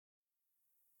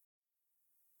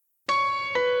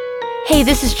Hey,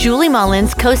 this is Julie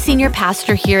Mullins, co-senior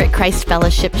pastor here at Christ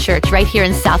Fellowship Church right here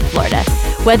in South Florida.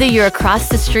 Whether you're across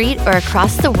the street or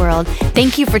across the world,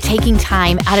 thank you for taking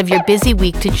time out of your busy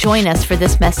week to join us for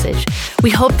this message. We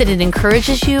hope that it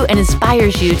encourages you and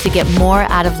inspires you to get more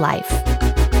out of life.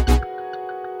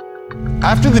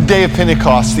 After the day of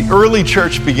Pentecost, the early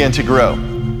church began to grow.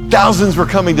 Thousands were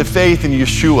coming to faith in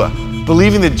Yeshua,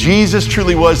 believing that Jesus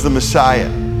truly was the Messiah.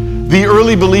 The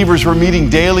early believers were meeting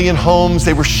daily in homes.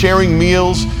 They were sharing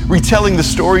meals, retelling the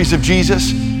stories of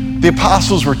Jesus. The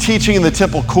apostles were teaching in the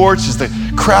temple courts as the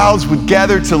crowds would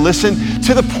gather to listen,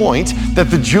 to the point that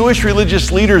the Jewish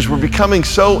religious leaders were becoming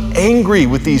so angry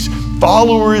with these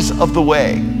followers of the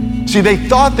way. See, they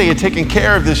thought they had taken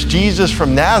care of this Jesus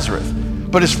from Nazareth,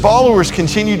 but his followers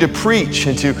continued to preach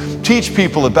and to teach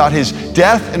people about his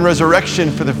death and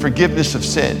resurrection for the forgiveness of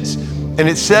sins. And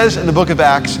it says in the book of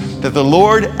Acts that the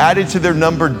Lord added to their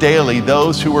number daily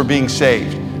those who were being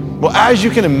saved. Well, as you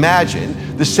can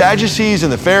imagine, the Sadducees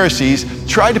and the Pharisees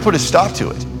tried to put a stop to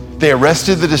it. They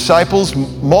arrested the disciples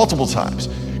multiple times,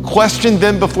 questioned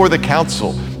them before the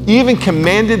council, even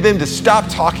commanded them to stop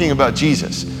talking about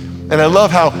Jesus. And I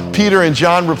love how Peter and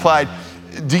John replied,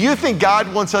 "Do you think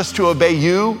God wants us to obey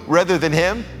you rather than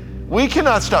him? We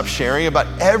cannot stop sharing about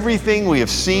everything we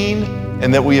have seen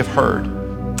and that we have heard."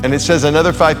 And it says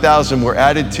another 5,000 were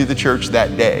added to the church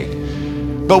that day.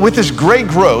 But with this great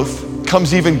growth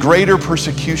comes even greater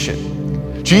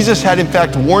persecution. Jesus had in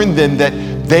fact warned them that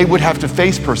they would have to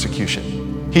face persecution.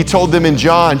 He told them in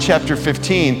John chapter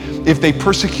 15, if they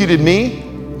persecuted me,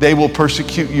 they will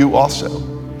persecute you also.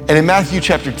 And in Matthew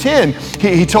chapter 10,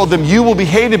 he told them, you will be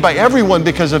hated by everyone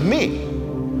because of me,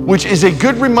 which is a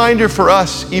good reminder for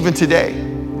us even today.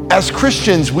 As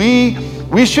Christians, we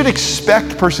should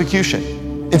expect persecution.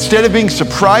 Instead of being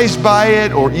surprised by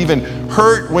it or even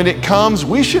hurt when it comes,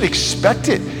 we should expect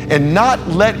it and not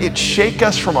let it shake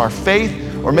us from our faith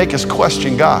or make us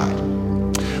question God.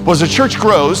 Well, as the church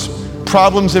grows,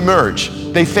 problems emerge.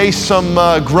 They face some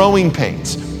growing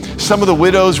pains. Some of the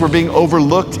widows were being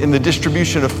overlooked in the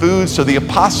distribution of food, so the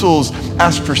apostles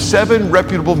asked for 7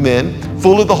 reputable men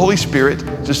full of the Holy Spirit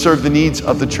to serve the needs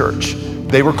of the church.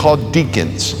 They were called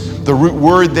deacons. The root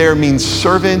word there means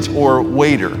servant or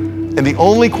waiter. And the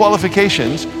only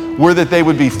qualifications were that they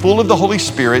would be full of the Holy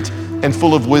Spirit and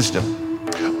full of wisdom.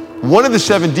 One of the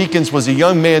 7 deacons was a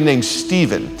young man named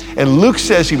Stephen. And Luke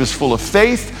says he was full of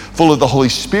faith, full of the Holy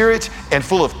Spirit, and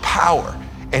full of power.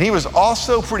 And he was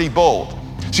also pretty bold.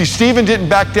 See, Stephen didn't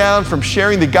back down from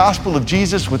sharing the gospel of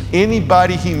Jesus with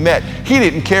anybody he met. He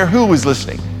didn't care who was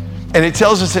listening. And it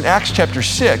tells us in Acts chapter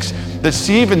 6 that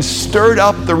Stephen stirred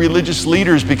up the religious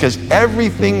leaders because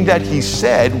everything that he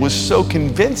said was so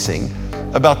convincing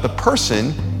about the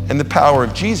person and the power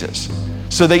of Jesus.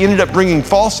 So they ended up bringing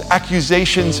false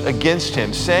accusations against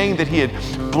him, saying that he had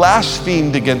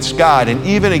blasphemed against God and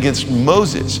even against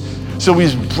Moses. So he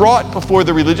was brought before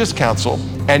the religious council,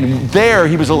 and there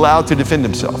he was allowed to defend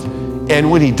himself.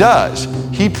 And when he does,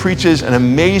 he preaches an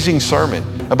amazing sermon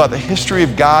about the history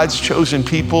of God's chosen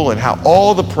people and how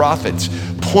all the prophets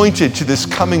pointed to this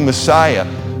coming Messiah,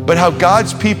 but how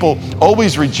God's people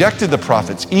always rejected the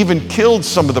prophets, even killed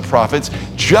some of the prophets,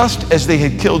 just as they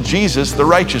had killed Jesus, the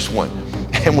righteous one.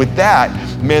 And with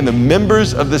that, man, the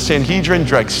members of the Sanhedrin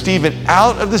dragged Stephen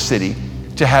out of the city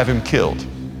to have him killed.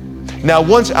 Now,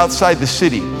 once outside the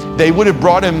city, they would have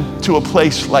brought him to a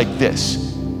place like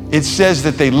this. It says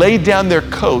that they laid down their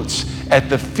coats at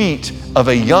the feet of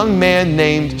a young man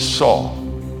named Saul,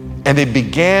 and they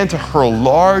began to hurl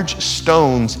large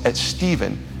stones at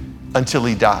Stephen until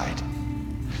he died.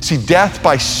 See, death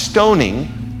by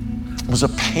stoning was a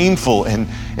painful and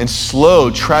slow,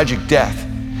 tragic death.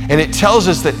 And it tells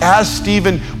us that as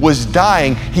Stephen was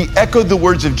dying, he echoed the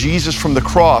words of Jesus from the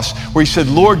cross, where he said,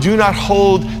 Lord, do not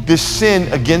hold this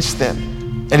sin against them.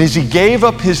 And as he gave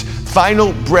up his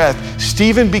final breath,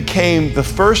 Stephen became the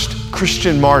first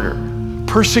Christian martyr,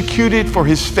 persecuted for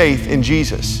his faith in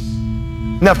Jesus.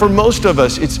 Now, for most of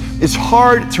us, it's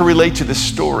hard to relate to this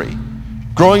story.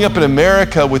 Growing up in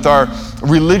America with our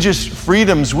religious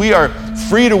freedoms, we are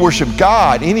free to worship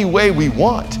God any way we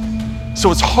want. So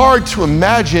it's hard to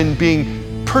imagine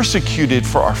being persecuted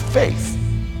for our faith,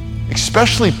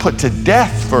 especially put to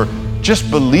death for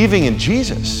just believing in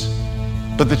Jesus.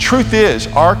 But the truth is,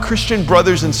 our Christian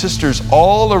brothers and sisters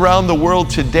all around the world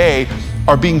today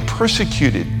are being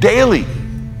persecuted daily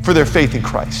for their faith in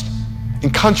Christ. In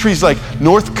countries like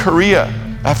North Korea,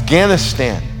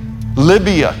 Afghanistan,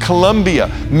 Libya, Colombia,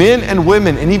 men and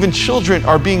women and even children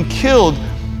are being killed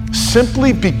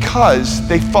simply because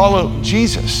they follow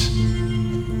Jesus.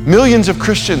 Millions of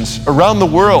Christians around the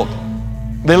world,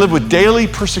 they live with daily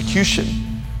persecution,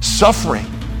 suffering,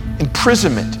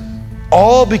 imprisonment,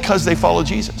 all because they follow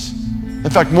Jesus. In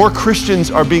fact, more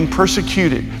Christians are being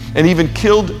persecuted and even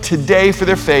killed today for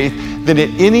their faith than at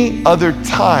any other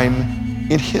time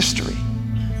in history.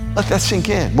 Let that sink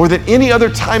in. More than any other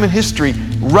time in history,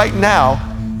 right now,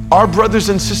 our brothers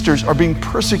and sisters are being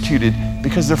persecuted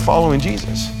because they're following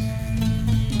Jesus.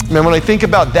 Man, when I think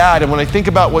about that, and when I think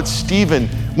about what Stephen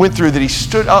went through, that he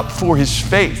stood up for his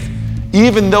faith,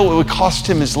 even though it would cost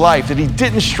him his life, that he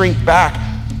didn't shrink back,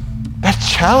 that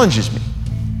challenges me.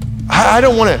 I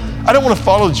don't want to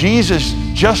follow Jesus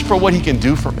just for what he can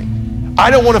do for me. I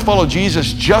don't want to follow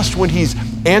Jesus just when he's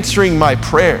answering my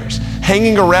prayers,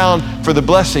 hanging around for the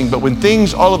blessing, but when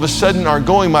things all of a sudden aren't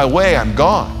going my way, I'm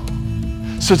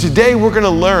gone. So today we're going to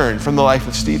learn from the life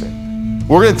of Stephen.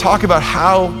 We're going to talk about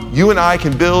how you and I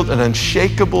can build an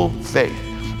unshakable faith,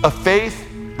 a faith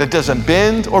that doesn't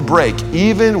bend or break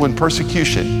even when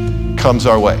persecution comes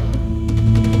our way.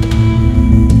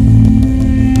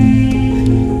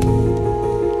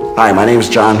 Hi, my name is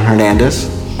John Hernandez.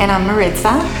 And I'm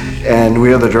Maritza. And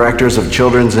we are the directors of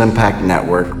Children's Impact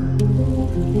Network.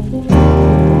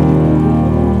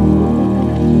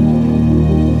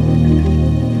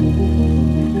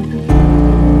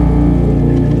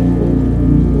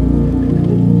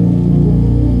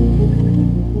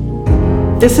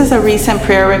 This is a recent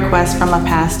prayer request from a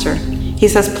pastor. He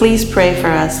says, please pray for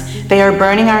us. They are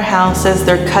burning our houses.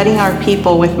 They're cutting our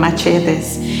people with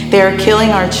machetes. They are killing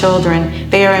our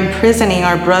children. They are imprisoning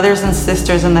our brothers and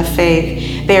sisters in the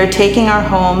faith. They are taking our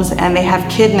homes, and they have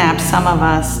kidnapped some of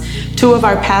us. 2 of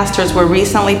our pastors were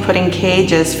recently put in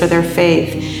cages for their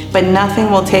faith, but nothing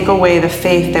will take away the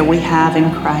faith that we have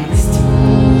in Christ.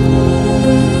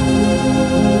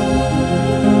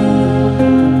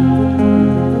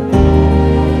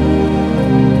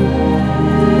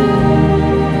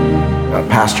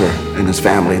 Pastor and his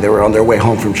family, they were on their way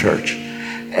home from church,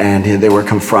 and they were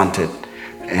confronted,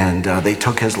 and they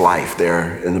took his life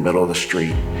there in the middle of the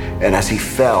street. And as he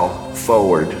fell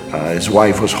forward, his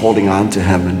wife was holding on to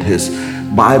him, and his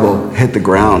Bible hit the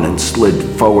ground and slid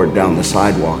forward down the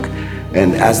sidewalk.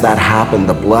 And as that happened,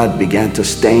 the blood began to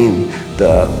stain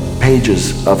the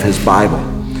pages of his Bible.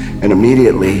 And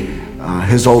immediately,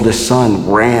 his oldest son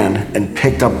ran and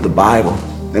picked up the Bible.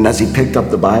 And as he picked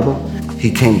up the Bible, he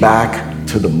came back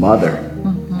to the mother,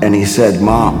 and he said,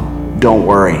 Mom, don't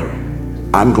worry,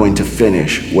 I'm going to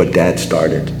finish what Dad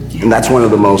started. And that's one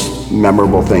of the most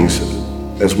memorable things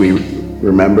as we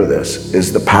remember this,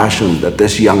 is the passion that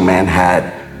this young man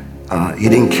had. He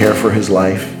didn't care for his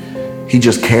life. He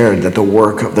just cared that the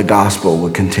work of the gospel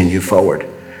would continue forward,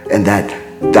 and that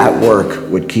work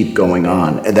would keep going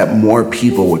on, and that more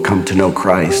people would come to know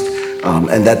Christ.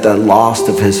 And that the loss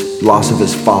of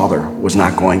his father was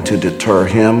not going to deter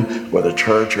him or the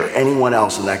church or anyone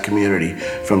else in that community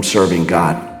from serving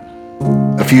God.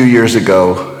 A few years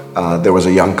ago, there was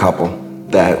a young couple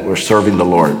that were serving the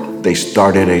Lord. They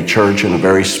started a church in a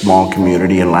very small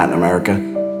community in Latin America.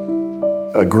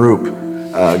 A group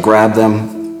grabbed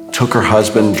them, took her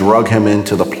husband, drug him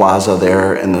into the plaza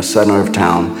there in the center of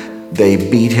town. They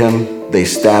beat him, they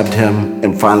stabbed him,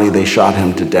 and finally they shot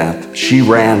him to death. She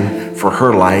ran for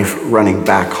her life, running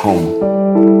back home.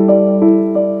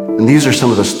 And these are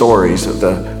some of the stories of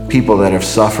the people that have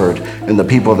suffered and the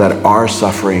people that are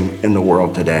suffering in the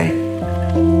world today.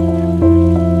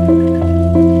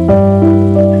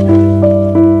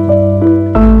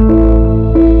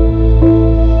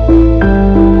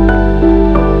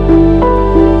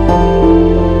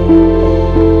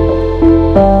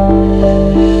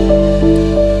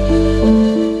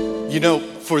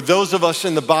 For those of us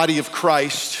in the body of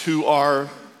Christ who are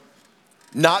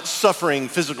not suffering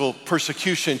physical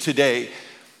persecution today,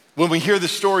 when we hear the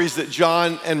stories that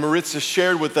John and Maritza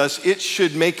shared with us, it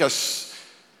should make us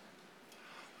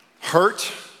hurt,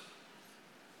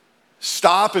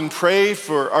 stop and pray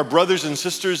for our brothers and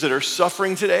sisters that are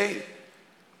suffering today.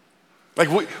 Like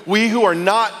we who are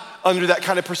not under that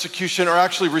kind of persecution are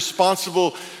actually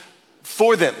responsible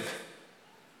for them.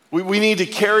 We need to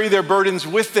carry their burdens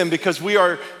with them because we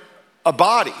are a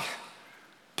body.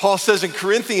 Paul says in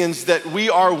Corinthians that we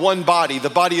are one body, the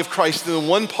body of Christ, and when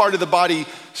one part of the body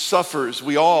suffers,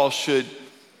 we all should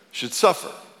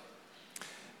suffer.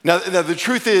 Now the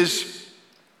truth is,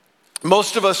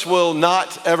 most of us will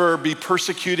not ever be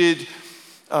persecuted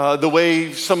the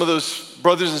way some of those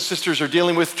brothers and sisters are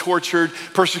dealing with, tortured,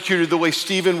 persecuted the way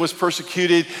Stephen was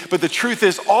persecuted. But the truth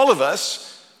is, all of us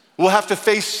will have to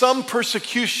face some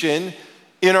persecution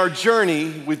in our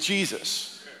journey with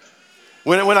Jesus.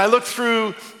 When I look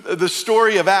through the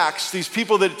story of Acts, these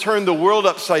people that turned the world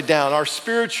upside down, our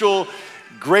spiritual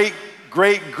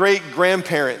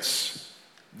great-great-great-grandparents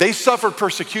they suffered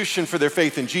persecution for their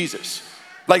faith in Jesus.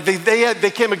 Like they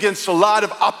came against a lot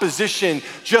of opposition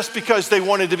just because they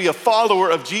wanted to be a follower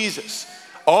of Jesus.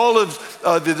 All of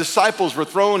the disciples were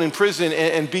thrown in prison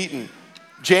and beaten.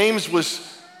 James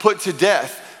was put to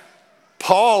death.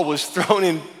 Paul was thrown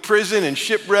in prison and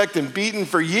shipwrecked and beaten.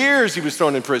 For years he was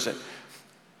thrown in prison.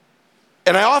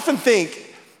 And I often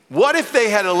think, what if they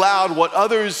had allowed what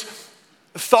others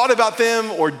thought about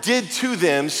them or did to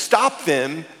them stop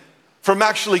them from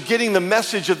actually getting the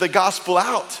message of the gospel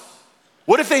out?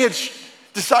 What if they had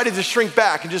decided to shrink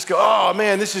back and just go, oh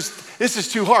man, this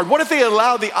is too hard? What if they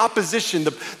allowed the opposition,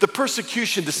 the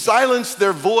persecution to silence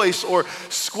their voice or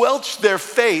squelch their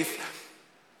faith?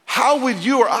 How would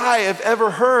you or I have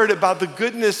ever heard about the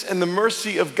goodness and the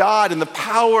mercy of God and the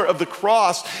power of the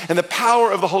cross and the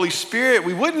power of the Holy Spirit?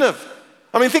 We wouldn't have.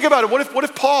 I mean, think about it. What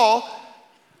if Paul,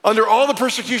 under all the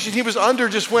persecution he was under,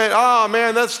 just went, oh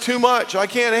man, that's too much. I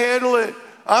can't handle it.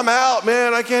 I'm out,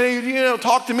 man. I can't,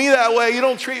 talk to me that way. You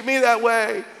don't treat me that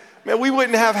way. Man, we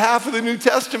wouldn't have half of the New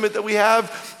Testament that we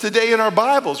have today in our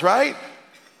Bibles, right?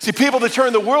 See, people that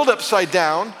turn the world upside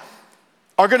down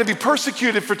are going to be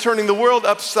persecuted for turning the world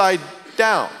upside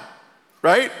down,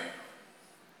 right?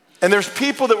 And there's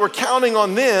people that were counting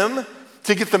on them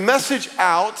to get the message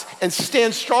out and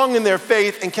stand strong in their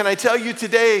faith. And can I tell you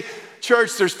today,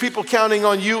 church, there's people counting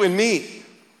on you and me,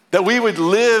 that we would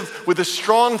live with a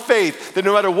strong faith, that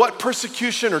no matter what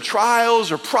persecution or trials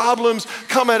or problems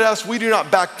come at us, we do not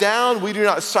back down, we do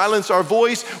not silence our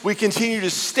voice, we continue to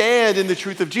stand in the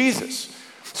truth of Jesus.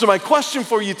 So my question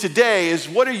for you today is,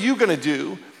 what are you gonna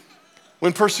do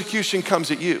when persecution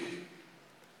comes at you?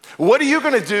 What are you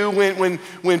gonna do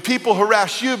when people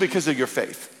harass you because of your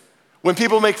faith? When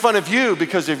people make fun of you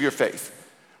because of your faith?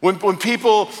 When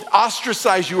people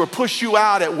ostracize you or push you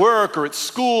out at work or at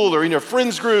school or in your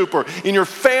friends group or in your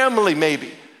family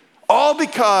maybe, all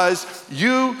because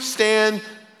you stand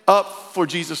up for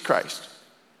Jesus Christ.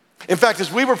 In fact,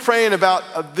 as we were praying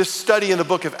about this study in the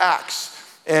book of Acts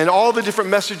and all the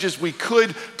different messages we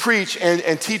could preach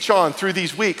and teach on through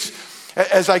these weeks,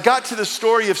 as I got to the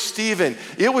story of Stephen,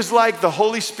 it was like the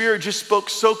Holy Spirit just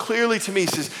spoke so clearly to me. He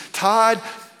says, Todd,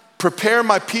 prepare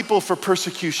my people for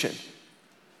persecution.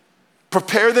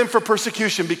 Prepare them for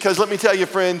persecution, because let me tell you,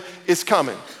 friend, it's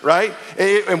coming, right?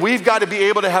 And we've got to be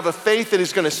able to have a faith that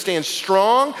is going to stand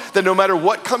strong, that no matter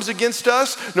what comes against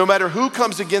us, no matter who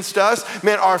comes against us,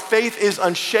 man, our faith is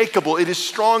unshakable. It is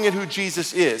strong in who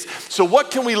Jesus is. So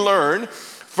what can we learn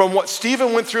from what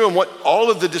Stephen went through and what all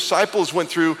of the disciples went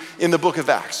through in the book of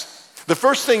Acts? The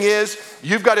first thing is,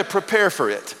 you've got to prepare for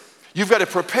it. You've got to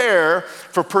prepare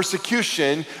for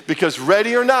persecution, because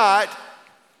ready or not,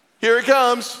 here it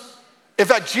comes. In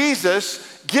fact,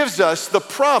 Jesus gives us the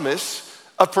promise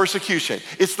of persecution.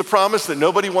 It's the promise that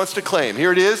nobody wants to claim.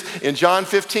 Here it is in John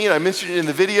 15. I mentioned it in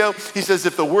the video. He says,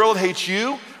 if the world hates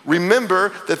you,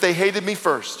 remember that they hated me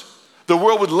first. The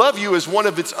world would love you as one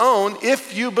of its own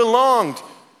if you belonged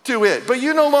to it. But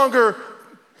you no longer,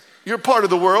 you're part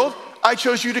of the world. I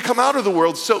chose you to come out of the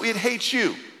world, so it hates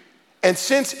you. And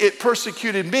since it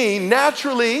persecuted me,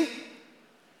 naturally,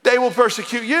 they will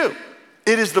persecute you.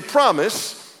 It is the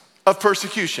promise of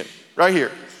persecution, right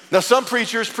here. Now, some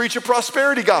preachers preach a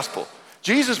prosperity gospel.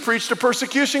 Jesus preached a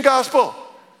persecution gospel.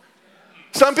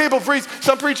 Some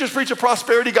preachers preach a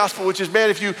prosperity gospel, which is, man,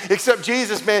 if you accept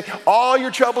Jesus, man, all your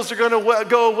troubles are gonna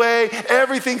go away.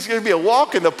 Everything's gonna be a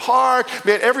walk in the park.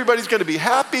 Man, everybody's gonna be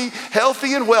happy,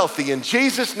 healthy, and wealthy in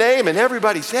Jesus' name. And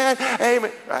everybody said,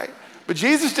 amen, right? But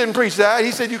Jesus didn't preach that.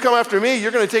 He said, you come after me,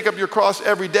 you're gonna take up your cross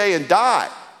every day and die.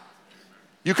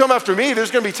 You come after me, there's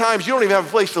gonna be times you don't even have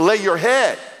a place to lay your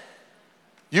head.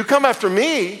 You come after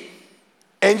me,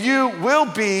 and you will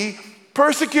be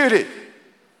persecuted.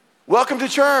 Welcome to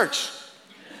church.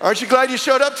 Aren't you glad you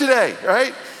showed up today,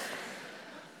 right?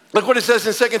 Look what it says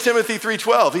in 2 Timothy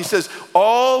 3:12. He says,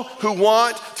 all who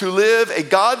want to live a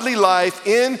godly life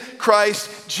in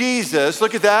Christ Jesus,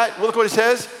 look at that, look what it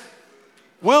says,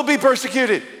 will be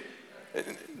persecuted.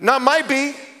 Not might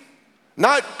be,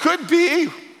 not could be.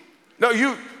 No,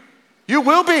 you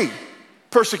will be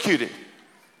persecuted.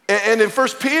 And in 1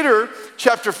 Peter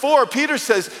chapter 4, Peter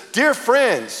says, dear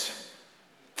friends,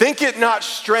 think it not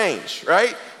strange,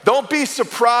 right? Don't be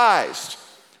surprised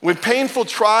when painful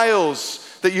trials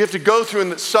that you have to go through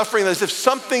and suffering, as if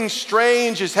something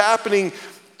strange is happening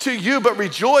to you, but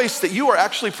rejoice that you are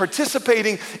actually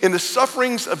participating in the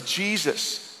sufferings of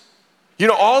Jesus. You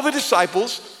know, all the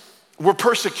disciples were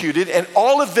persecuted, and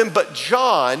all of them but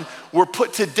John were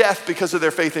put to death because of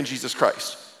their faith in Jesus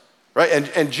Christ, right?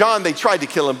 And John, they tried to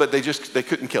kill him, but they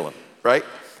couldn't kill him, right?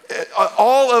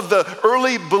 All of the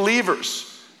early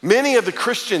believers, Many of the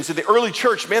Christians in the early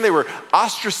church, man, they were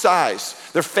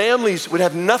ostracized. Their families would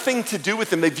have nothing to do with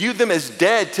them. They viewed them as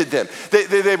dead to them.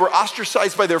 They were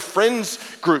ostracized by their friends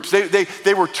groups.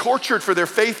 They were tortured for their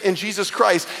faith in Jesus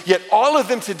Christ. Yet all of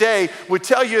them today would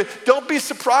tell you, don't be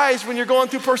surprised when you're going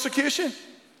through persecution.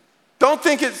 Don't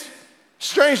think it's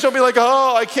strange. Don't be like,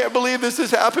 oh, I can't believe this is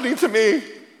happening to me.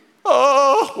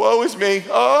 Oh, woe is me.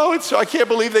 Oh, I can't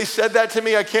believe they said that to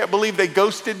me. I can't believe they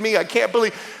ghosted me. I can't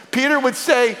believe. Peter would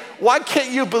say, why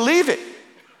can't you believe it?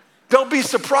 Don't be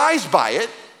surprised by it.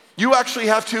 You actually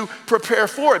have to prepare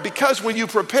for it, because when you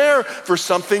prepare for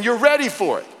something, you're ready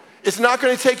for it. It's not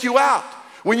going to take you out.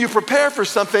 When you prepare for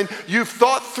something, you've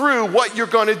thought through what you're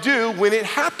going to do when it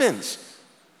happens.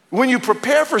 When you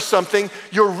prepare for something,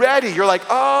 you're ready. You're like,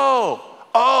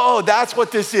 oh, that's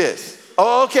what this is.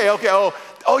 Oh, okay,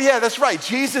 oh yeah, that's right.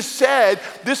 Jesus said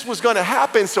this was going to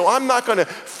happen, so I'm not going to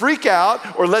freak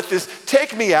out or let this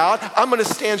take me out. I'm going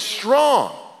to stand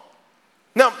strong.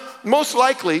 Now, most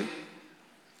likely,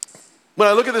 when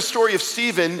I look at the story of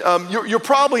Stephen, you're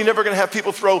probably never going to have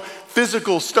people throw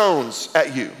physical stones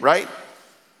at you, right?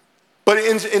 But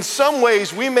in some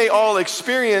ways, we may all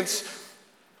experience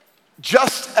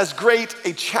just as great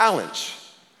a challenge.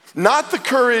 Not the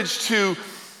courage to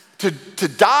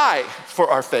die for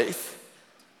our faith,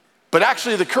 but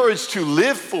actually the courage to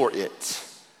live for it,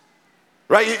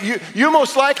 right? You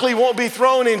most likely won't be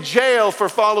thrown in jail for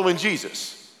following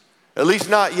Jesus, at least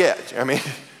not yet. I mean,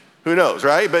 who knows,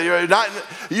 right? But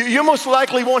you most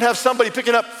likely won't have somebody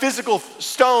picking up physical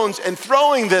stones and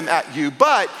throwing them at you,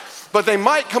 but they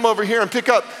might come over here and pick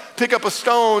up a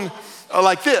stone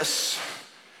like this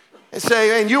and say,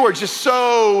 man, you are just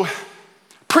so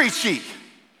preachy.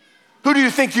 Who do you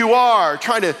think you are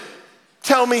trying to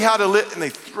tell me how to live? And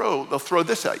they'll throw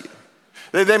this at you.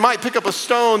 They might pick up a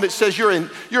stone that says you're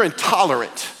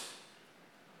intolerant.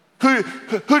 Who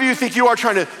do you think you are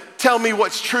trying to tell me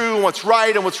what's true and what's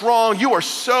right and what's wrong? You are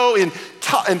so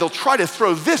intolerant. And they'll try to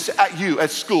throw this at you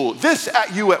at school, this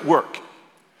at you at work.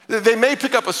 They may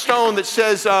pick up a stone that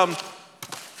says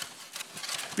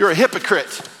you're a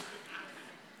hypocrite.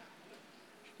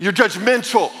 You're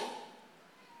judgmental.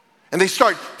 And they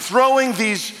start throwing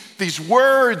these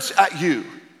words at you.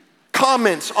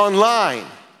 Comments online,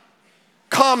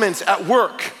 comments at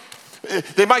work.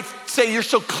 They might say you're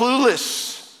so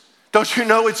clueless. Don't you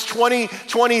know it's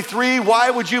 2023? Why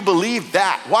would you believe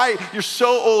that? Why? You're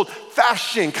so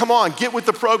old-fashioned. Come on, get with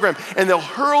the program. And they'll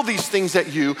hurl these things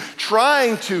at you,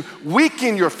 trying to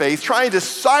weaken your faith, trying to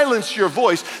silence your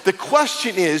voice. The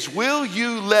question is, will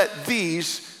you let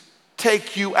these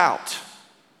take you out?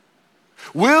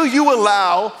 Will you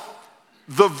allow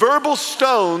the verbal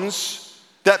stones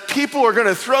that people are going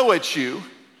to throw at you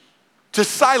to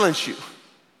silence you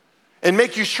and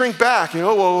make you shrink back? You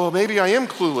know, well, maybe I am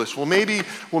clueless. Well, maybe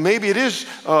it is.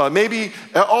 Maybe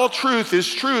all truth is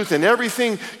truth, and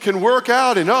everything can work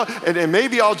out. And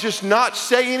maybe I'll just not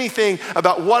say anything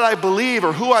about what I believe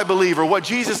or who I believe or what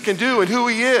Jesus can do and who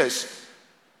He is.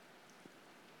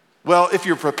 Well, if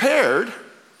you're prepared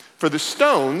for the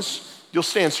stones, you'll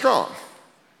stand strong.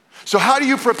 So how do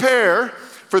you prepare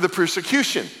for the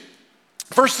persecution?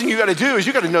 First thing you got to do is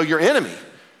you got to know your enemy.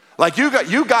 Like you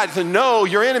got to know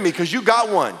your enemy because you got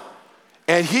one.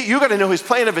 And you got to know his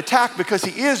plan of attack because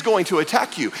he is going to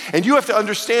attack you. And you have to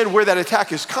understand where that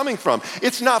attack is coming from.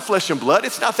 It's not flesh and blood.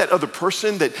 It's not that other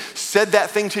person that said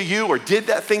that thing to you or did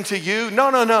that thing to you.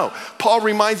 No. Paul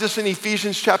reminds us in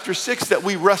Ephesians chapter 6 that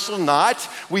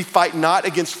we fight not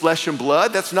against flesh and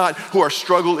blood. That's not who our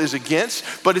struggle is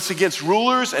against, but it's against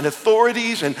rulers and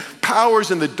authorities and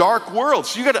powers in the dark world.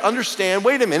 So you got to understand,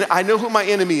 wait a minute, I know who my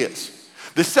enemy is.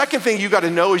 The second thing you got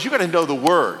to know is you got to know the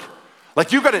word.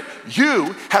 Like you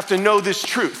have to know this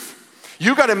truth.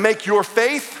 You got to make your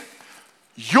faith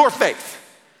your faith.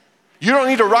 You don't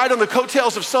need to ride on the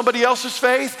coattails of somebody else's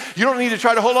faith. You don't need to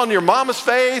try to hold on to your mama's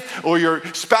faith or your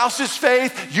spouse's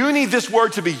faith. You need this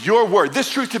word to be your word, this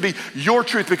truth to be your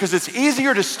truth, because it's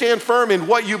easier to stand firm in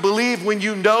what you believe when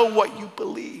you know what you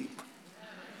believe.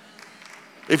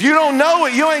 If you don't know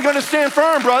it, you ain't going to stand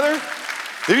firm, brother.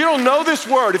 If you don't know this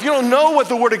word, if you don't know what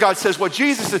the word of God says, what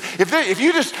Jesus says, if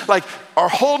you just are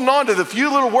holding on to the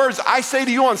few little words I say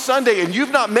to you on Sunday and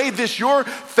you've not made this your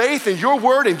faith and your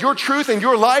word and your truth and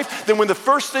your life, then when the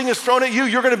first thing is thrown at you,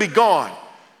 you're going to be gone.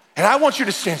 And I want you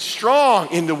to stand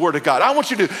strong in the word of God. I want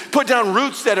you to put down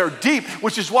roots that are deep,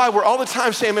 which is why we're all the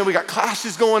time saying, man, we got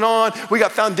classes going on. We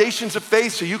got foundations of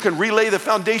faith so you can relay the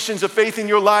foundations of faith in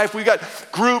your life. We got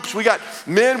groups, we got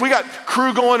men, we got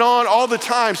crew going on all the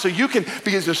time so you can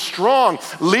be as a strong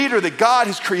leader that God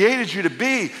has created you to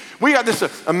be. We got this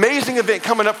amazing event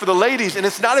coming up for the ladies, and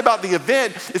it's not about the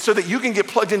event. It's so that you can get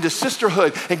plugged into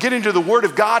sisterhood and get into the Word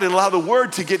of God and allow the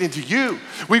Word to get into you.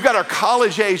 We've got our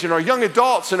college age and our young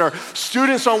adults and our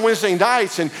students on Wednesday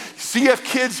nights and CF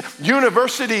Kids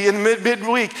University in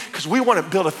midweek, because we want to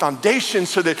build a foundation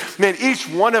so that, man, each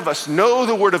one of us know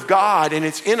the Word of God and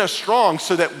it's in us strong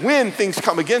so that when things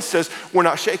come against us, we're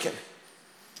not shaken.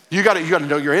 You got to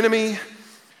know your enemy.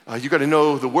 You got to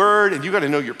know the Word, and you got to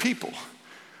know your people.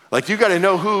 Like, you got to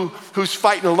know who's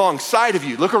fighting alongside of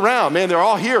you. Look around, man, they're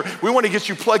all here. We want to get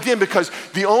you plugged in because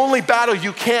the only battle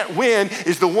you can't win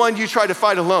is the one you try to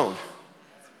fight alone.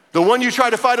 The one you try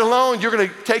to fight alone, you're going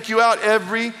to take you out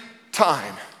every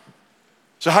time.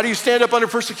 So how do you stand up under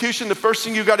persecution? The first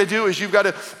thing you got to do is you've got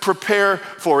to prepare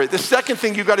for it. The second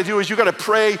thing you got to do is you got to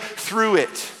pray through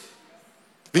it.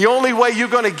 The only way you're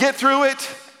going to get through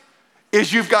it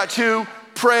is you've got to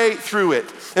pray through it.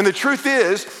 And the truth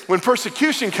is, when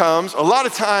persecution comes, a lot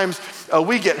of times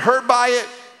we get hurt by it.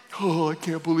 Oh, I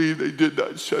can't believe they did that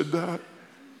and said that.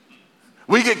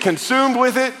 We get consumed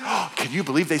with it. Oh, can you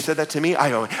believe they said that to me?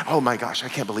 Oh my gosh, I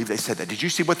can't believe they said that. Did you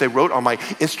see what they wrote on my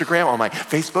Instagram, on my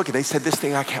Facebook? And they said this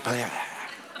thing, I can't believe it.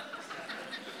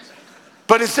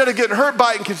 But instead of getting hurt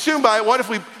by it and consumed by it, what if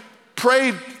we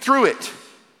prayed through it?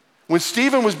 When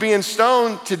Stephen was being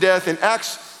stoned to death in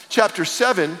Acts chapter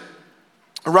 7,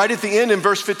 right at the end in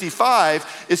verse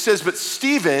 55, it says, but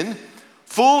Stephen,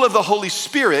 full of the Holy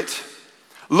Spirit,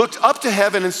 looked up to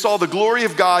heaven and saw the glory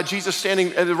of God, Jesus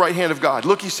standing at the right hand of God.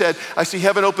 Look, he said, I see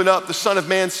heaven open up, the Son of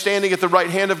Man standing at the right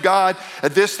hand of God.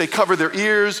 At this, they covered their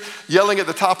ears, yelling at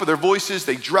the top of their voices.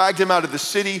 They dragged him out of the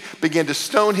city, began to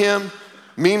stone him.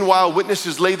 Meanwhile,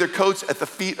 witnesses laid their coats at the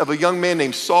feet of a young man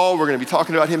named Saul. We're going to be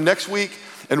talking about him next week.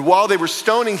 And while they were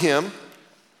stoning him,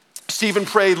 Stephen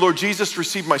prayed, Lord Jesus,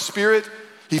 receive my spirit.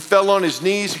 He fell on his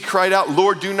knees. He cried out,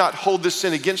 Lord, do not hold this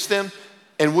sin against them.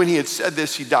 And when he had said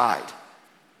this, he died.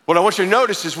 What I want you to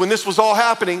notice is when this was all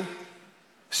happening,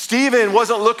 Stephen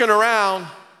wasn't looking around.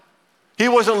 He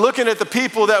wasn't looking at the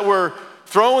people that were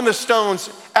throwing the stones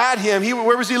at him.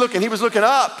 Where was he looking? He was looking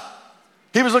up.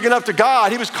 He was looking up to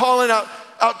God. He was calling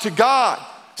out to God.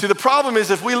 See, the problem is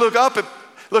if we look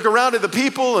around at the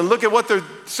people and look at what they're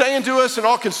saying to us and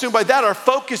all consumed by that, our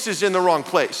focus is in the wrong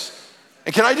place.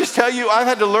 And can I just tell you, I've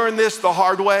had to learn this the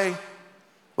hard way.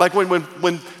 Like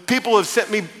when people have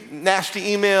sent me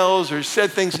nasty emails or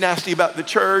said things nasty about the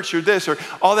church or this or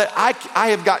all that, I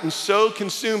have gotten so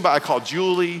consumed by, I call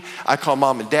Julie, I call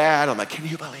mom and dad, I'm like, can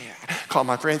you believe it? I call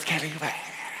my friends, can you believe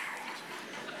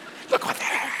it? Look what they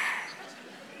did.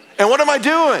 And what am I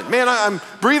doing? Man, I'm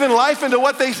breathing life into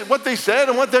what they said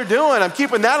and what they're doing. I'm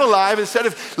keeping that alive instead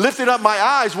of lifting up my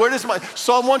eyes. Where does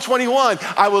Psalm 121,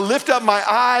 I will lift up my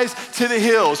eyes to the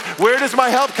hills. Where does my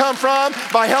help come from?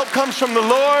 My help comes from the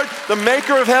Lord, the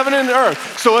maker of heaven and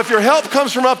earth. So if your help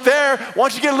comes from up there, why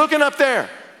don't you get looking up there?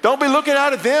 Don't be looking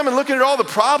out at them and looking at all the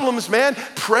problems, man.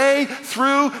 Pray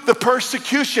through the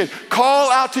persecution. Call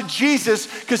out to Jesus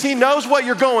because he knows what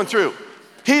you're going through.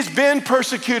 He's been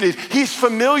persecuted. He's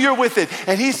familiar with it.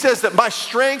 And he says that my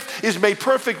strength is made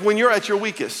perfect when you're at your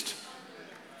weakest.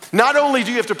 Not only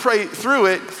do you have to pray through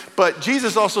it, but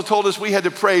Jesus also told us we had to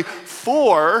pray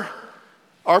for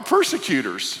our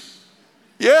persecutors.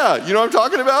 Yeah, you know what I'm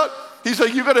talking about? He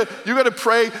said you gotta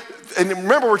pray. And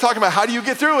remember, we're talking about how do you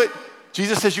get through it?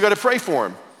 Jesus says you gotta pray for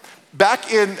them.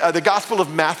 Back in the Gospel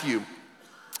of Matthew,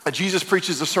 Jesus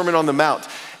preaches the Sermon on the Mount.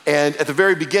 And at the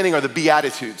very beginning are the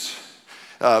Beatitudes.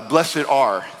 Blessed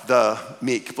are the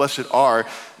meek. Blessed are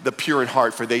the pure in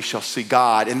heart, for they shall see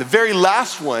God. And the very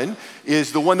last one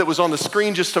is the one that was on the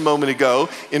screen just a moment ago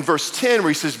in verse 10,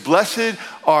 where he says, blessed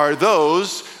are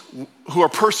those who are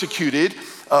persecuted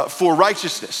for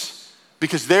righteousness,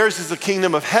 because theirs is the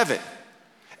kingdom of heaven.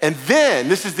 And then,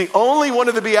 this is the only one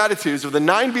of the Beatitudes, of the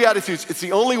 9 Beatitudes, it's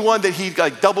the only one that he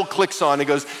like double clicks on and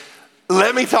goes,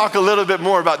 let me talk a little bit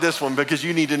more about this one because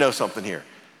you need to know something here.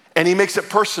 And he makes it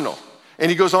personal. And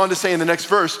he goes on to say in the next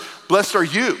verse, blessed are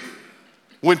you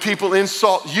when people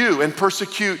insult you and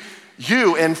persecute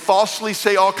you and falsely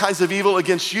say all kinds of evil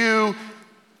against you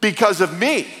because of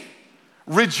me.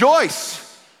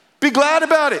 Rejoice. Be glad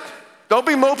about it. Don't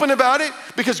be moping about it,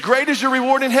 because great is your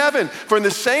reward in heaven. For in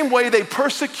the same way they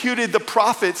persecuted the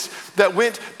prophets that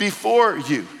went before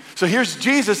you. So here's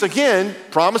Jesus again,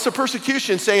 promise of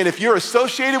persecution, saying if you're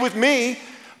associated with me,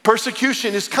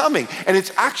 persecution is coming. And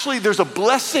it's actually, there's a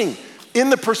blessing in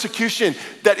the persecution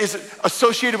that is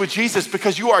associated with Jesus,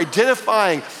 because you are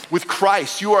identifying with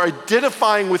Christ. You are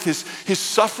identifying with his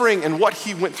suffering and what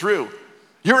he went through.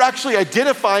 You're actually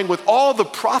identifying with all the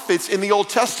prophets in the Old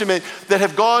Testament that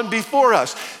have gone before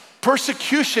us.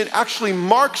 Persecution actually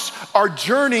marks our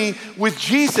journey with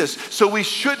Jesus. So we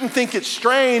shouldn't think it's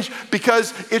strange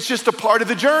because it's just a part of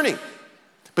the journey.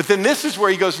 But then this is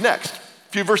where he goes next.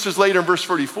 A few verses later in verse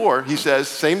 44, he says,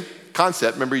 same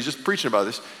concept. Remember, he's just preaching about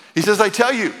this. He says, I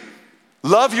tell you,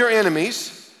 love your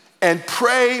enemies and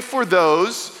pray for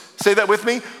those, say that with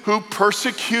me, who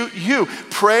persecute you.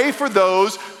 Pray for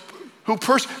those who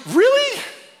really?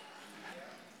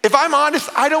 If I'm honest,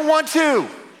 I don't want to.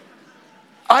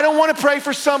 I don't want to pray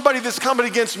for somebody that's coming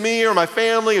against me or my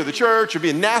family or the church or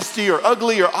being nasty or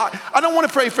ugly, or I don't want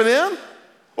to pray for them.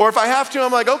 Or if I have to,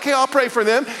 I'm like, okay, I'll pray for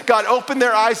them. God, open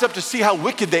their eyes up to see how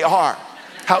wicked they are,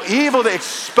 how evil they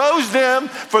expose them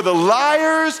for the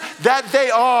liars that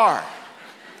they are.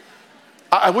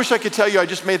 I wish I could tell you I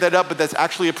just made that up, but that's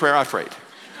actually a prayer I prayed.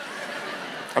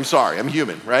 I'm sorry, I'm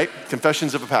human, right?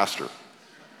 Confessions of a pastor.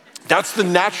 That's the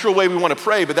natural way we want to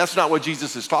pray, but that's not what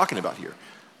Jesus is talking about here.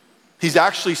 He's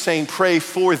actually saying pray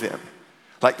for them,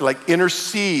 like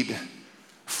intercede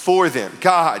for them.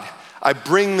 God, I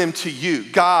bring them to you.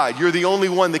 God, you're the only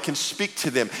one that can speak to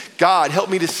them. God,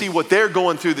 help me to see what they're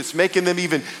going through that's making them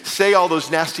even say all those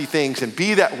nasty things, and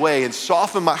be that way and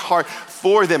soften my heart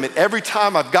for them. And every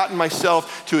time I've gotten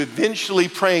myself to eventually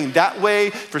praying that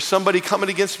way for somebody coming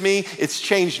against me, it's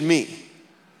changed me.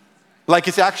 Like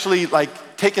it's actually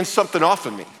like taken something off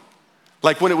of me.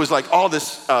 Like when it was like all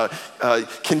this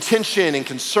contention and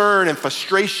concern and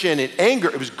frustration and anger,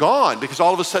 it was gone because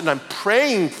all of a sudden I'm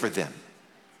praying for them.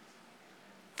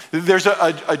 There's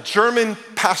a German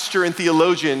pastor and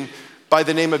theologian by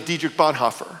the name of Dietrich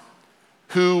Bonhoeffer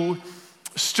who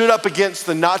stood up against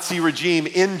the Nazi regime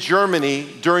in Germany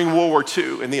during World War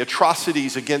II and the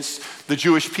atrocities against the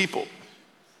Jewish people.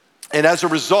 And as a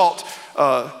result,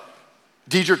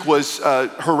 Dietrich was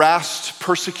harassed,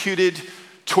 persecuted,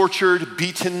 tortured,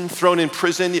 beaten, thrown in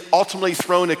prison, ultimately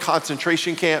thrown in a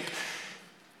concentration camp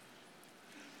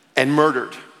and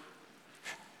murdered.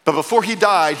 But before he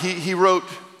died, he wrote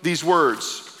these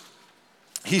words.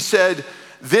 He said,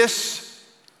 "This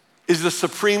is the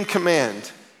supreme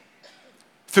command.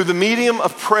 Through the medium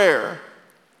of prayer,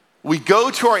 we go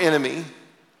to our enemy,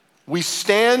 we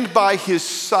stand by his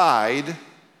side,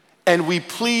 and we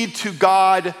plead to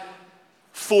God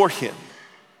for him."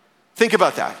 Think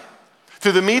about that.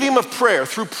 Through the medium of prayer,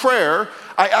 through prayer,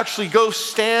 I actually go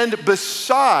stand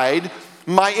beside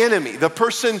my enemy, the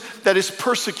person that is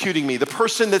persecuting me, the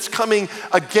person that's coming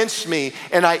against me,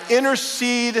 and I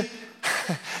intercede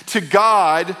to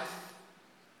God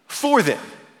for them.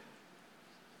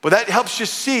 But that helps you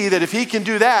see that if he can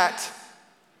do that,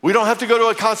 we don't have to go to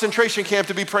a concentration camp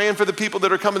to be praying for the people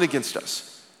that are coming against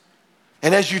us.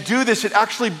 And as you do this, it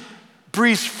actually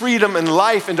breathes freedom and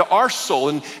life into our soul.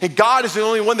 And God is the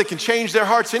only one that can change their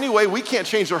hearts anyway. We can't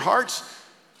change their hearts.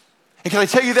 And can I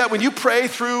tell you that when you pray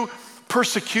through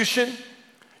persecution,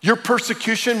 your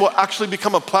persecution will actually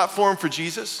become a platform for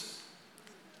Jesus?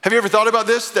 Have you ever thought about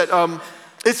this? That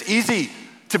it's easy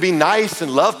to be nice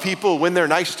and love people when they're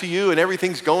nice to you and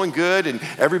everything's going good and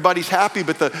everybody's happy.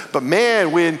 But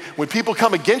man, when people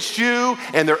come against you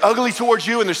and they're ugly towards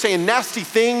you and they're saying nasty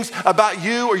things about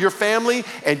you or your family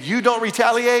and you don't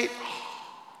retaliate,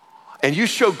 and you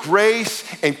show grace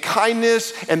and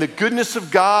kindness and the goodness of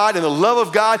God and the love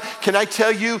of God, can I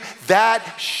tell you,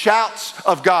 that shouts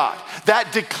of God.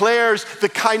 That declares the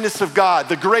kindness of God,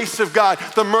 the grace of God,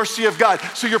 the mercy of God.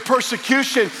 So your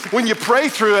persecution, when you pray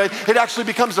through it, it actually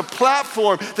becomes a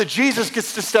platform that Jesus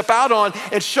gets to step out on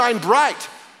and shine bright.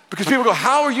 Because people go,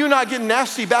 how are you not getting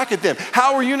nasty back at them?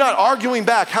 How are you not arguing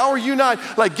back? How are you not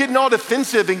like getting all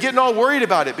defensive and getting all worried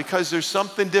about it? Because there's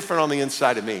something different on the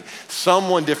inside of me.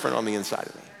 Someone different on the inside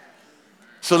of me.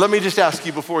 So let me just ask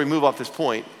you before we move off this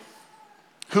point,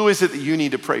 who is it that you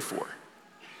need to pray for?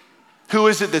 Who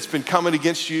is it that's been coming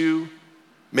against you?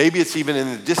 Maybe it's even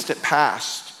in the distant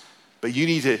past, but you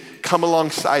need to come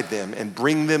alongside them and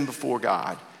bring them before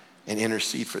God and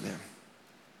intercede for them.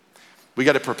 We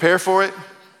got to prepare for it.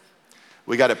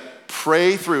 We got to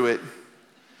pray through it.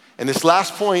 And this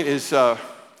last point is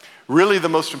really the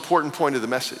most important point of the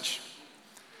message.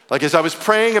 Like as I was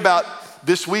praying about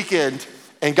this weekend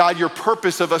and God, your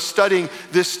purpose of us studying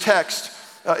this text,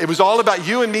 it was all about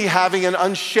you and me having an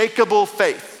unshakable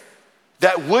faith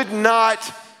that would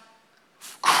not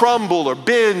crumble or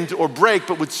bend or break,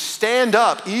 but would stand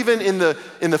up even in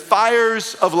the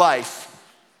fires of life.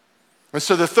 And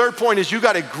so the third point is you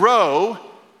got to grow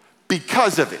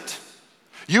because of it.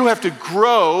 You have to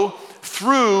grow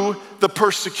through the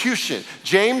persecution.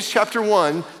 James chapter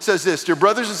 1 says this, "Dear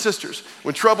brothers and sisters,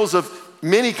 when troubles of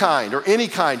many kind or any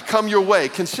kind come your way,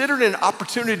 consider it an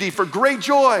opportunity for great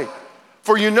joy.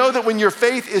 For you know that when your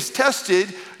faith is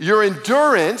tested, your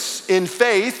endurance in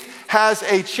faith has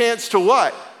a chance to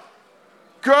what?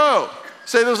 Grow.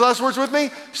 Say those last words with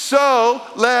me. So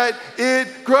let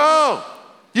it grow.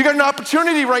 You got an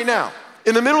opportunity right now.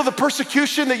 In the middle of the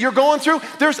persecution that you're going through,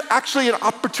 there's actually an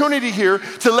opportunity here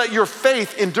to let your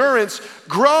faith, endurance,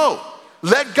 grow.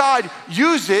 Let God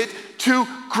use it to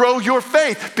grow your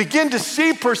faith. Begin to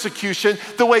see persecution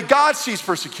the way God sees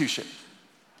persecution.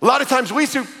 A lot of times we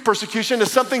see persecution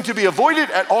as something to be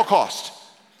avoided at all costs.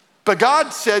 But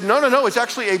God said, no, it's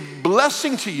actually a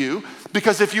blessing to you,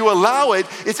 because if you allow it,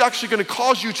 it's actually going to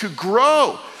cause you to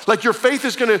grow. Like your faith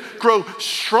is going to grow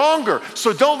stronger.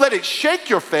 So don't let it shake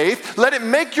your faith. Let it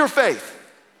make your faith.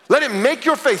 Let it make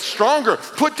your faith stronger.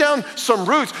 Put down some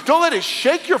roots. Don't let it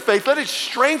shake your faith. Let it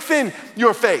strengthen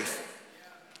your faith.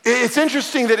 It's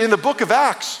interesting that in the book of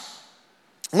Acts,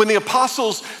 when the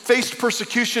apostles faced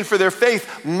persecution for their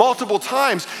faith multiple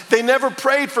times, they never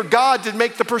prayed for God to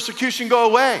make the persecution go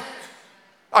away.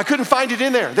 I couldn't find it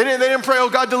in there. They didn't pray, oh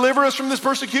God, deliver us from this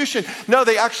persecution. No,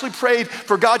 they actually prayed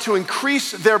for God to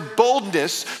increase their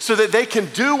boldness so that they can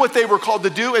do what they were called to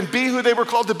do and be who they were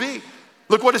called to be.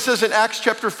 Look what it says in Acts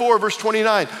chapter 4, verse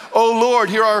 29. Oh Lord,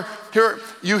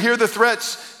 you hear the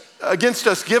threats against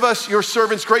us. Give us, your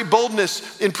servants, great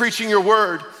boldness in preaching your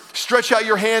word. Stretch out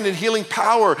your hand in healing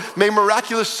power. May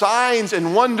miraculous signs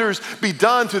and wonders be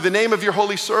done through the name of your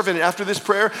holy servant. And after this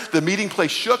prayer, the meeting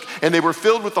place shook, and they were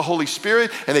filled with the Holy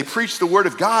Spirit, and they preached the word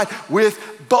of God with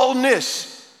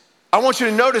boldness. I want you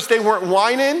to notice they weren't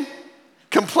whining,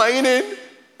 complaining.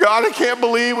 God, I can't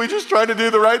believe we just tried to do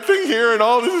the right thing here, and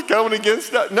all this is coming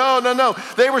against us. No.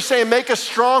 They were saying, make us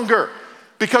stronger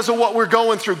because of what we're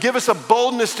going through. Give us a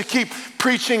boldness to keep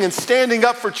preaching and standing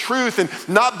up for truth and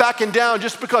not backing down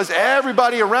just because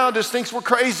everybody around us thinks we're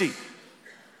crazy.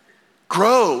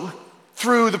 Grow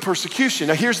through the persecution.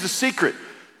 Now here's the secret.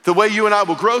 The way you and I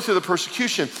will grow through the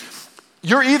persecution.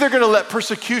 You're either going to let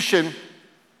persecution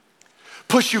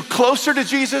push you closer to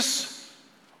Jesus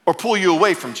or pull you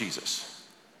away from Jesus.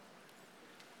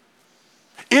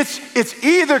 It's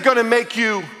either going to make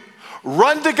you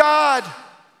run to God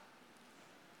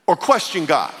or question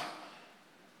God.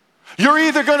 You're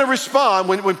either going to respond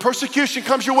when persecution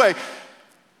comes your way,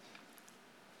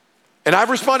 and I've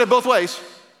responded both ways.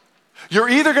 You're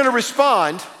either going to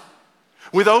respond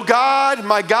with, oh God,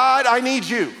 I need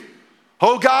you.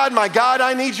 Oh God, my God,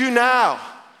 I need you now.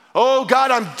 Oh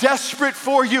God, I'm desperate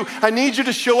for you. I need you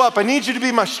to show up. I need you to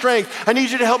be my strength. I need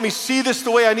you to help me see this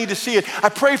the way I need to see it. I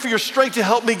pray for your strength to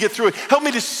help me get through it. Help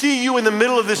me to see you in the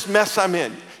middle of this mess I'm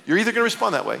in. You're either going to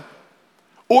respond that way,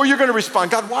 or you're going to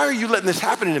respond, God, why are you letting this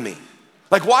happen to me?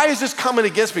 Like, why is this coming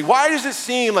against me? Why does it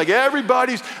seem like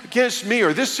everybody's against me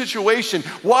or this situation?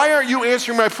 Why aren't you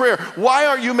answering my prayer? Why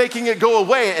aren't you making it go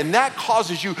away? And that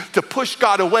causes you to push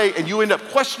God away, and you end up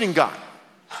questioning God.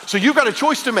 So you've got a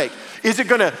choice to make. Is it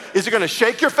gonna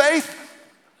shake your faith,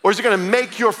 or is it gonna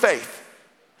make your faith?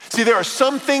 See, there are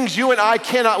some things you and I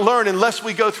cannot learn unless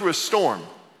we go through a storm.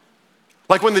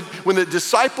 Like when the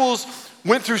disciples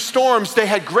went through storms, they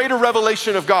had greater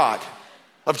revelation of God,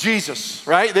 of Jesus,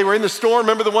 right? They were in the storm.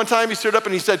 Remember the one time he stood up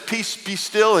and he said, peace, be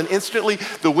still, and instantly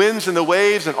the winds and the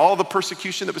waves and all the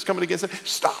persecution that was coming against them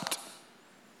stopped.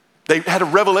 They had a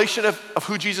revelation of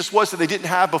who Jesus was that they didn't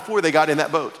have before they got in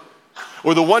that boat.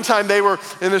 Or the one time they were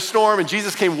in the storm and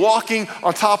Jesus came walking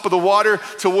on top of the water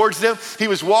towards them. He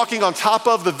was walking on top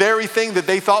of the very thing that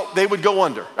they thought they would go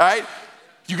under, right?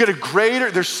 You get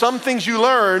there's some things you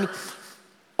learn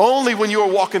only when you are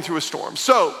walking through a storm.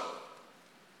 So,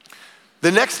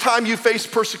 the next time you face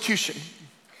persecution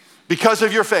because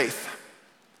of your faith,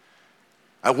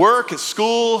 at work, at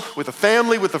school, with a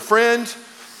family, with a friend,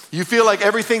 you feel like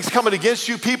everything's coming against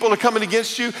you, people are coming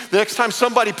against you. The next time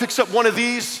somebody picks up one of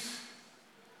these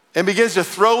and begins to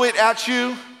throw it at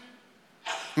you,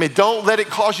 don't let it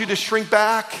cause you to shrink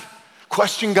back.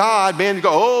 Question God, man, you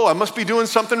go, oh, I must be doing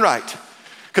something right.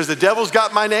 Because the devil's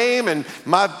got my name and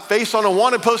my face on a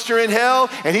wanted poster in hell,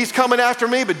 and he's coming after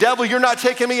me, but devil, you're not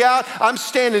taking me out. I'm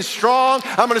standing strong.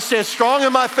 I'm gonna stand strong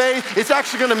in my faith. It's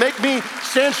actually gonna make me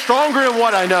stand stronger in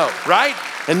what I know, right?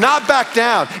 And not back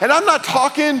down. And I'm not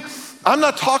talking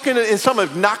in some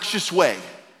obnoxious way.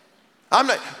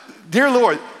 Dear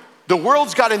Lord, the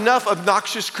world's got enough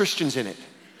obnoxious Christians in it,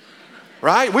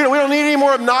 right? We don't need any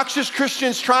more obnoxious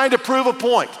Christians trying to prove a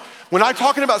point. When I'm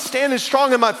talking about standing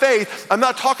strong in my faith, I'm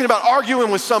not talking about arguing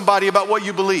with somebody about what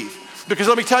you believe. Because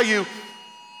let me tell you,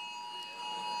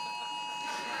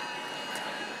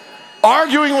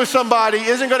 arguing with somebody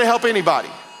isn't going to help anybody.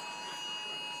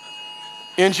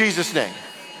 In Jesus' name.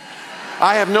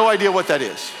 I have no idea what that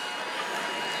is.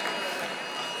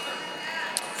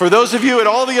 For those of you at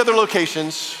all the other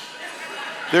locations,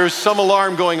 there's some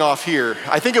alarm going off here.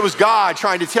 I think it was God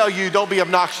trying to tell you, don't be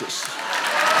obnoxious.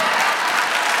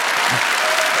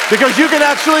 Because you can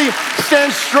actually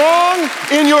stand strong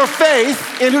in your faith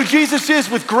in who Jesus is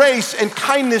with grace and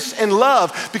kindness and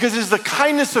love, because it's the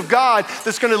kindness of God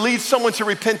that's gonna lead someone to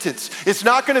repentance. It's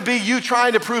not gonna be you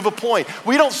trying to prove a point.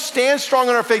 We don't stand strong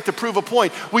in our faith to prove a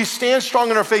point. We stand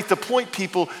strong in our faith to point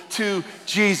people to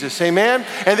Jesus, amen?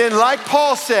 And then like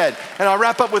Paul said, and I'll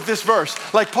wrap up with this verse,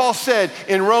 like Paul said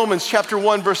in Romans chapter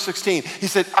 1, verse 16, he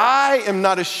said, I am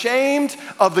not ashamed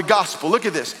of the gospel. Look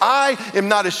at this, I am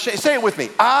not ashamed, say it with me,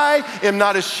 I am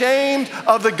not ashamed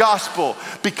of the gospel,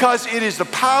 because it is the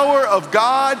power of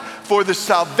God for the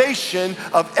salvation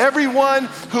of everyone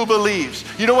who believes.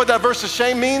 You know what that verse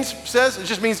ashamed means, says? It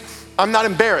just means I'm not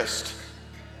embarrassed.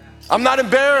 I'm not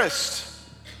embarrassed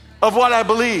of what I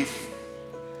believe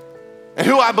and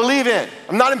who I believe in.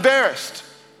 I'm not embarrassed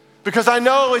because I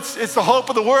know it's the hope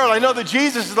of the world. I know that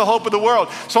Jesus is the hope of the world.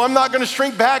 So I'm not gonna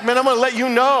shrink back, man. I'm gonna let you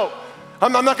know.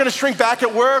 I'm not gonna shrink back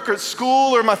at work or at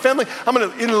school or my family. I'm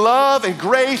gonna, in love and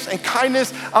grace and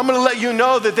kindness, I'm gonna let you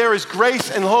know that there is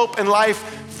grace and hope and life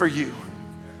for you.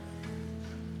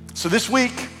 So this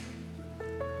week,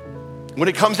 when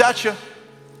it comes at you,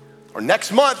 or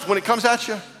next month when it comes at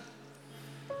you,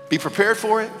 be prepared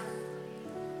for it.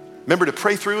 Remember to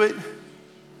pray through it.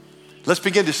 Let's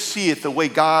begin to see it the way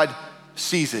God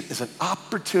sees it, as an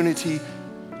opportunity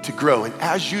to grow. And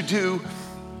as you do,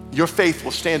 your faith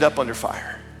will stand up under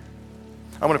fire.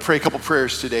 I want to pray a couple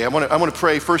prayers today. I want to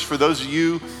pray first for those of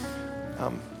you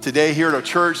today here at our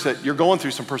church that you're going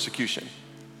through some persecution.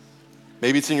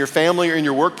 Maybe it's in your family or in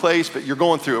your workplace, but you're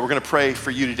going through it. We're going to pray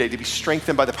for you today to be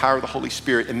strengthened by the power of the Holy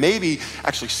Spirit and maybe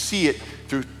actually see it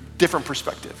through different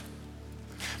perspective.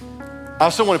 I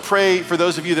also want to pray for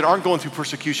those of you that aren't going through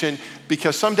persecution,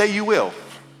 because someday you will.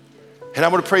 And I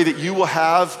want to pray that you will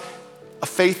have a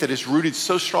faith that is rooted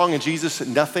so strong in Jesus that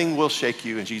nothing will shake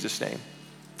you, in Jesus' name.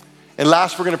 And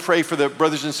last, we're gonna pray for the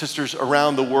brothers and sisters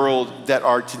around the world that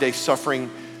are today suffering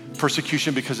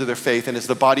persecution because of their faith. And as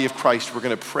the body of Christ, we're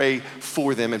gonna pray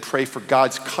for them and pray for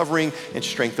God's covering and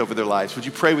strength over their lives. Would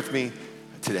you pray with me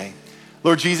today?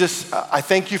 Lord Jesus, I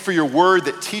thank you for your word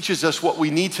that teaches us what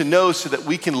we need to know so that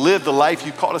we can live the life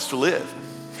you've called us to live.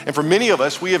 And for many of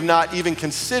us, we have not even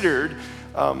considered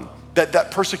that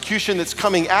persecution that's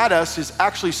coming at us is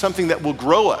actually something that will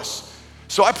grow us.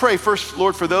 So I pray first,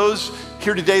 Lord, for those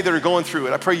here today that are going through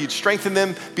it. I pray you'd strengthen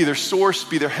them, be their source,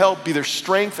 be their help, be their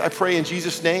strength. I pray in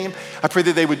Jesus' name. I pray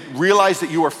that they would realize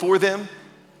that you are for them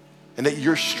and that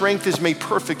your strength is made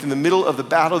perfect in the middle of the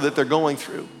battle that they're going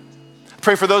through.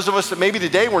 Pray for those of us that maybe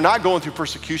today we're not going through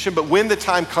persecution, but when the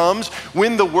time comes,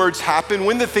 when the words happen,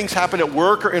 when the things happen at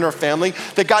work or in our family,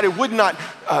 that God, it would not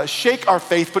shake our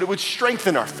faith, but it would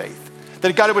strengthen our faith.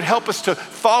 That God, it would help us to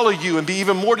follow you and be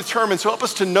even more determined. So help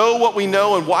us to know what we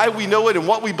know and why we know it and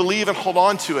what we believe and hold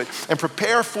on to it and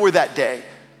prepare for that day.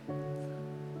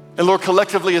 And Lord,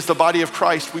 collectively as the body of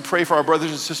Christ, we pray for our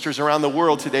brothers and sisters around the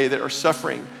world today that are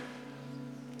suffering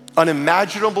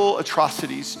unimaginable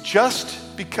atrocities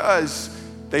just because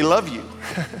they love you.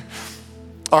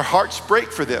 Our hearts break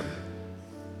for them.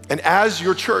 And as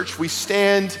your church, we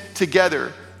stand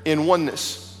together in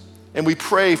oneness. And we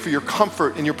pray for your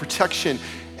comfort and your protection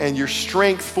and your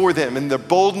strength for them and the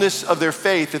boldness of their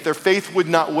faith, that their faith would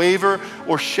not waver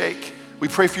or shake. We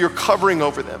pray for your covering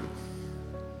over them.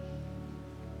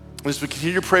 As we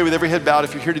continue to pray with every head bowed,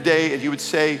 if you're here today and you would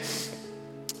say,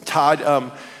 Todd,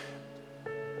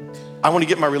 I want to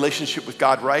get my relationship with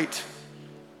God right.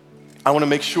 I want to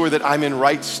make sure that I'm in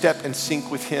right step and sync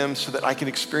with him so that I can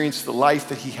experience the life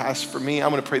that he has for me.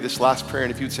 I'm going to pray this last prayer.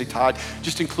 And if you would say, Todd,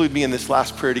 just include me in this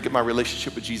last prayer to get my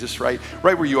relationship with Jesus right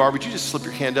where you are, would you just slip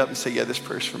your hand up and say, yeah, this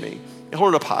prayer's for me. And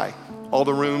hold it up high. All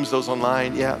the rooms, those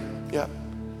online, yeah.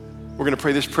 We're going to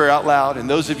pray this prayer out loud. And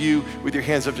those of you with your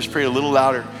hands up, just pray a little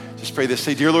louder. Just pray this.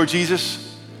 Say, dear Lord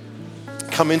Jesus,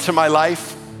 come into my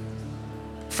life.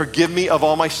 Forgive me of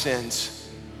all my sins.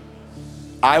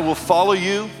 I will follow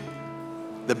you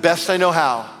the best I know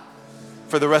how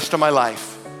for the rest of my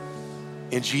life.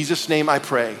 In Jesus' name I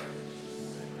pray,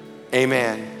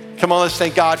 amen. Come on, let's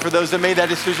thank God for those that made that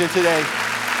decision today.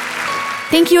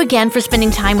 Thank you again for spending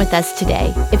time with us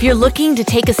today. If you're looking to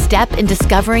take a step in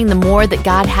discovering the more that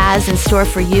God has in store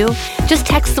for you, just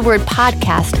text the word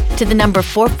podcast to the number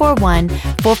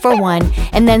 441-441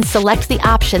 and then select the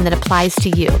option that applies to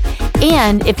you.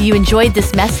 And if you enjoyed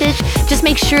this message, just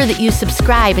make sure that you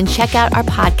subscribe and check out our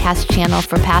podcast channel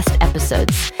for past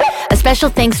episodes. A special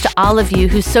thanks to all of you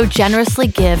who so generously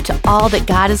give to all that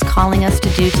God is calling us to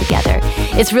do together.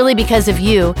 It's really because of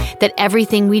you that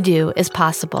everything we do is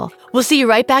possible. We'll see you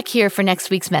right back here for next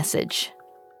week's message.